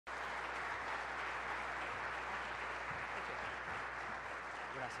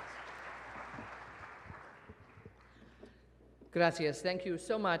Gracias. Thank you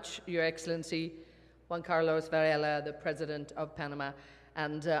so much, Your Excellency, Juan Carlos Varela, the President of Panama.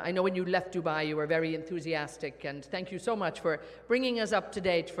 And I know when you left Dubai, you were very enthusiastic. And thank you so much for bringing us up to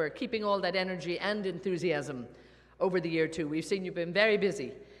date, for keeping all that energy and enthusiasm over the year too. We've seen you've been very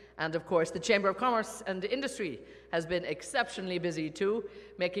busy. And of course, the Chamber of Commerce and Industry has been exceptionally busy too,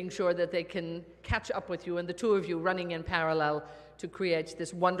 making sure that they can catch up with you, and the two of you running in parallel to create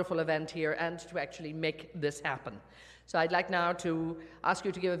this wonderful event here and to actually make this happen. So I'd like now to ask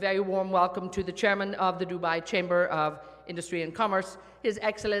you to give a very warm welcome to the Chairman of the Dubai Chamber of Industry and Commerce, His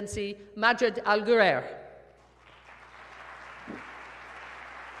Excellency Majid Al Ghurair.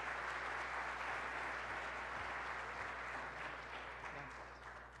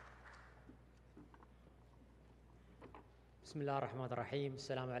 بسم الله الرحمن الرحيم.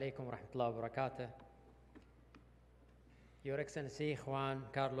 السلام عليكم ورحمة الله وبركاته. Your Excellency Juan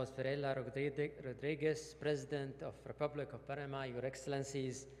Carlos Varela Rodriguez, President of Republic of Panama, Your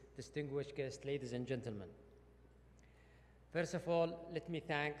Excellencies, distinguished guests, ladies and gentlemen. First of all, let me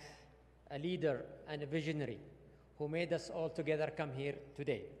thank a leader and a visionary who made us all together come here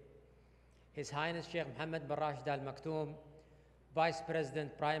today. His Highness Sheikh Mohammed bin Rashid Al Maktoum, Vice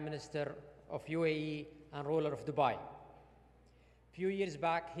President, Prime Minister of UAE and ruler of Dubai. A few years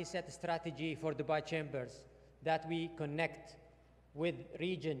back, he set a strategy for Dubai Chambers that we connect with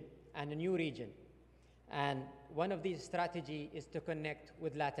region and a new region. And one of these strategies is to connect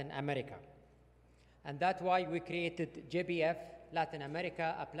with Latin America. And that's why we created GBF Latin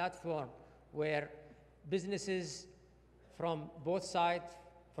America, a platform where businesses from both sides,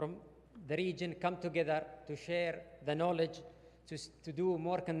 from the region, come together to share the knowledge, to do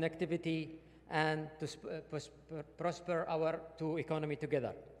more connectivity, and to prosper our two economies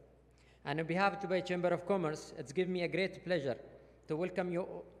together. And on behalf of Dubai Chamber of Commerce, it's given me a great pleasure to welcome you,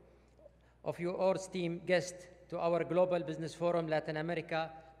 of your all esteemed guests, to our Global Business Forum Latin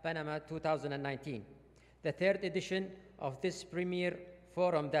America, Panama 2019, the third edition of this premier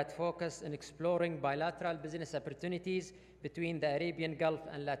forum that focuses on exploring bilateral business opportunities between the Arabian Gulf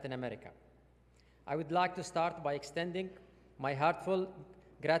and Latin America. I would like to start by extending my heartfelt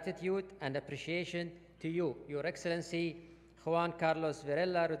gratitude and appreciation to you, Your Excellency Juan Carlos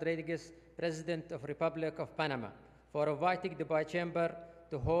Varela Rodriguez, President of Republic of Panama, for inviting the Dubai Chamber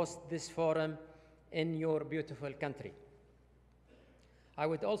to host this forum in your beautiful country. I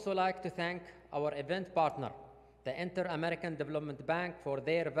would also like to thank our event partner, the Inter-American Development Bank, for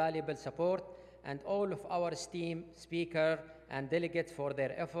their valuable support, and all of our esteemed speakers and delegates for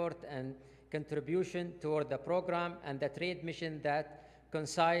their effort and contribution toward the program and the trade mission that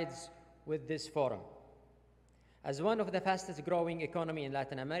coincides with this forum. As one of the fastest growing economies in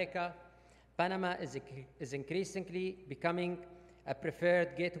Latin America, Panama is increasingly becoming a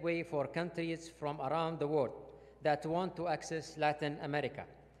preferred gateway for countries from around the world that want to access Latin America,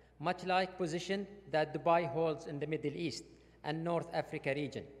 much like position that Dubai holds in the Middle East and North Africa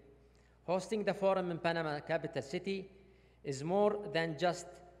region. Hosting the forum in Panama capital city is more than just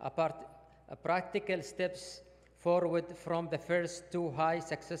a practical steps forward from the first two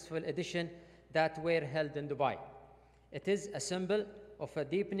successful editions that were held in Dubai. It is a symbol of a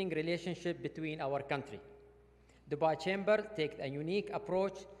deepening relationship between our countries. Dubai Chamber takes a unique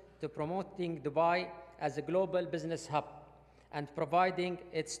approach to promoting Dubai as a global business hub and providing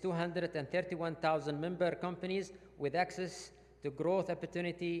its 231,000 member companies with access to growth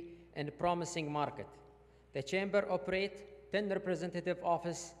opportunity in a promising market. The Chamber operates 10 representative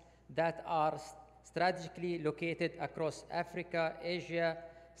offices that are strategically located across Africa, Asia,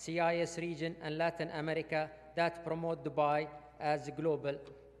 CIS region, and Latin America that promote Dubai as global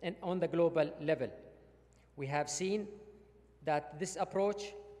and on the global level. We have seen that this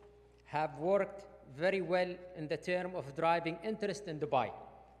approach have worked very well in the term of driving interest in Dubai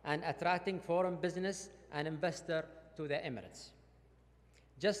and attracting foreign business and investor to the Emirates.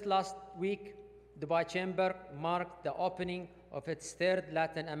 Just last week, Dubai Chamber marked the opening of its third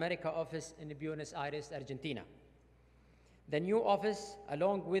Latin America office in Buenos Aires, Argentina. The new office,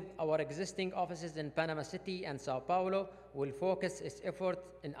 along with our existing offices in Panama City and Sao Paulo, will focus its effort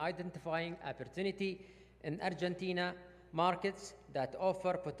in identifying opportunity in Argentina markets that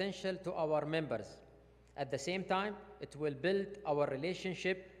offer potential to our members. At the same time, it will build our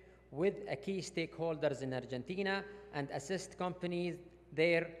relationship with key stakeholders in Argentina and assist companies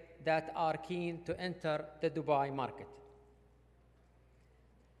there that are keen to enter the Dubai market.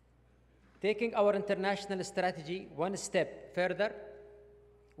 Taking our international strategy one step further,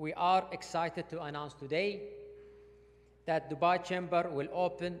 we are excited to announce today that Dubai Chamber will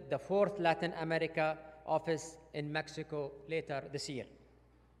open the fourth Latin America office in Mexico later this year.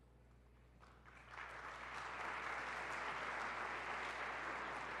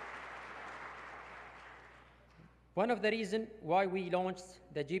 One of the reasons why we launched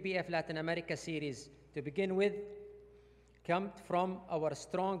the GBF Latin America series to begin with comes from our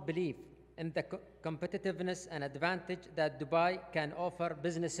strong belief in the competitiveness and advantage that Dubai can offer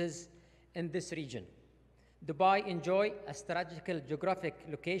businesses in this region. Dubai enjoys a strategical geographic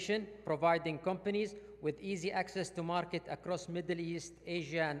location, providing companies with easy access to market across Middle East,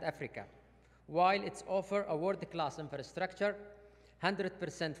 Asia, and Africa. While it offers a world-class infrastructure,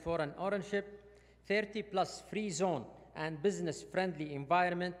 100% foreign ownership, 30+ free zone, and business-friendly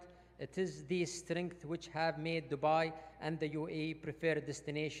environment, it is these strengths which have made Dubai and the UAE preferred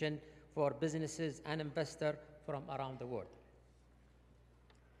destination for businesses and investors from around the world.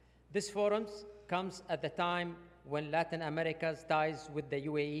 This forum comes at the time when Latin America's ties with the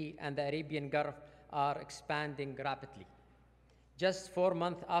UAE and the Arabian Gulf are expanding rapidly. Just 4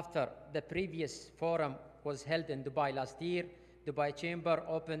 months after the previous forum was held in Dubai last year, Dubai Chamber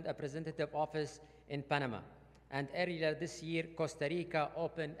opened a representative office in Panama. And earlier this year, Costa Rica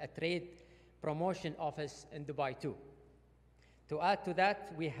opened a trade promotion office in Dubai too. To add to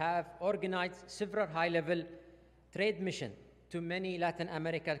that, we have organized several high-level trade missions to many Latin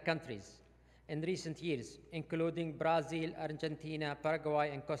American countries in recent years, including Brazil, Argentina,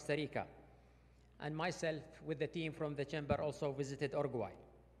 Paraguay, and Costa Rica. And myself, with the team from the Chamber, also visited Uruguay.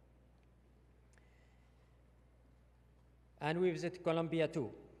 And we visited Colombia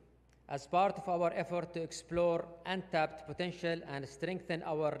too, as part of our effort to explore untapped potential and strengthen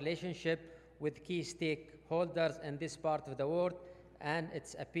our relationship with key stakeholders in this part of the world, and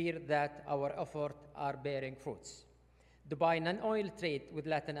it's appeared that our efforts are bearing fruits. Dubai non-oil trade with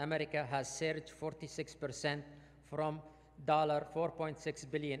Latin America has surged 46% from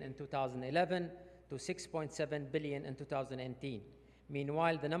 $4.6 billion in 2011 to $6.7 billion in 2018.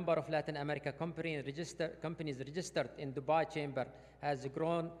 Meanwhile, the number of Latin America companies registered in Dubai Chamber has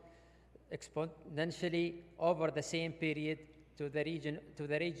grown exponentially over the same period to the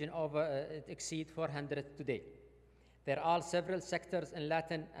region of exceed 400 today. There are several sectors in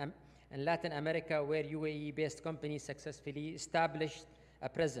Latin America where UAE-based companies successfully established a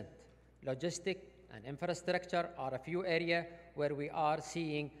presence. Logistics and infrastructure are a few areas where we are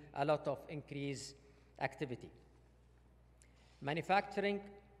seeing a lot of increased activity. Manufacturing,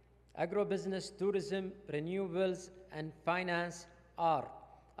 agribusiness, tourism, renewables, and finance are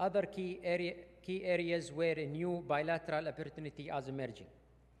other key areas where a new bilateral opportunity is emerging.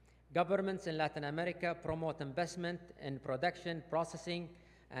 Governments in Latin America promote investment in production, processing,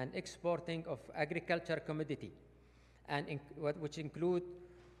 and exporting of agriculture commodity, and which include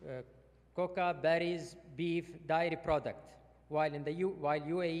cocoa, berries, beef, dairy product, while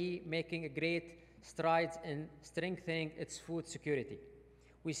UAE making a great strides in strengthening its food security.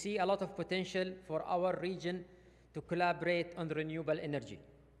 We see a lot of potential for our region to collaborate on renewable energy.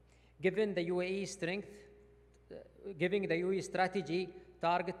 Given the UAE strategy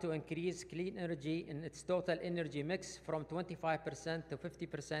target to increase clean energy in its total energy mix from 25% to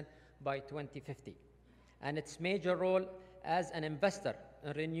 50% by 2050, and its major role as an investor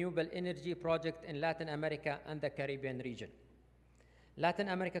in renewable energy project in Latin America and the Caribbean region. Latin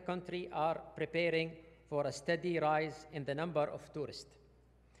America countries are preparing for a steady rise in the number of tourists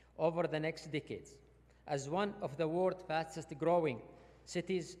over the next decades. As one of the world's fastest growing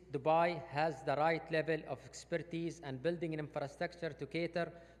cities, Dubai has the right level of expertise and building an infrastructure to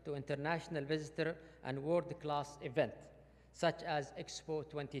cater to international visitors and world-class events, such as Expo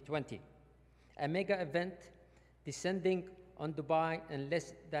 2020, a mega event descending on Dubai in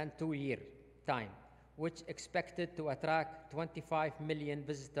less than 2 years' time, which expected to attract 25 million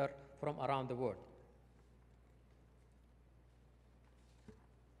visitors from around the world.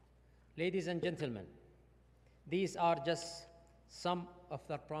 Ladies and gentlemen, these are just some of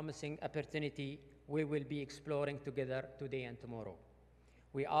the promising opportunities we will be exploring together today and tomorrow.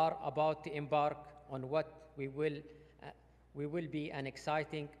 We are about to embark on what we will be an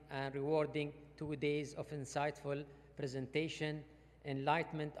exciting and rewarding 2 days of insightful presentation,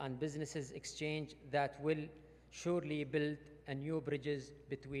 enlightenment, and businesses exchange that will surely build a new bridges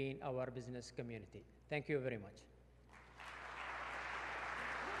between our business community. Thank you very much.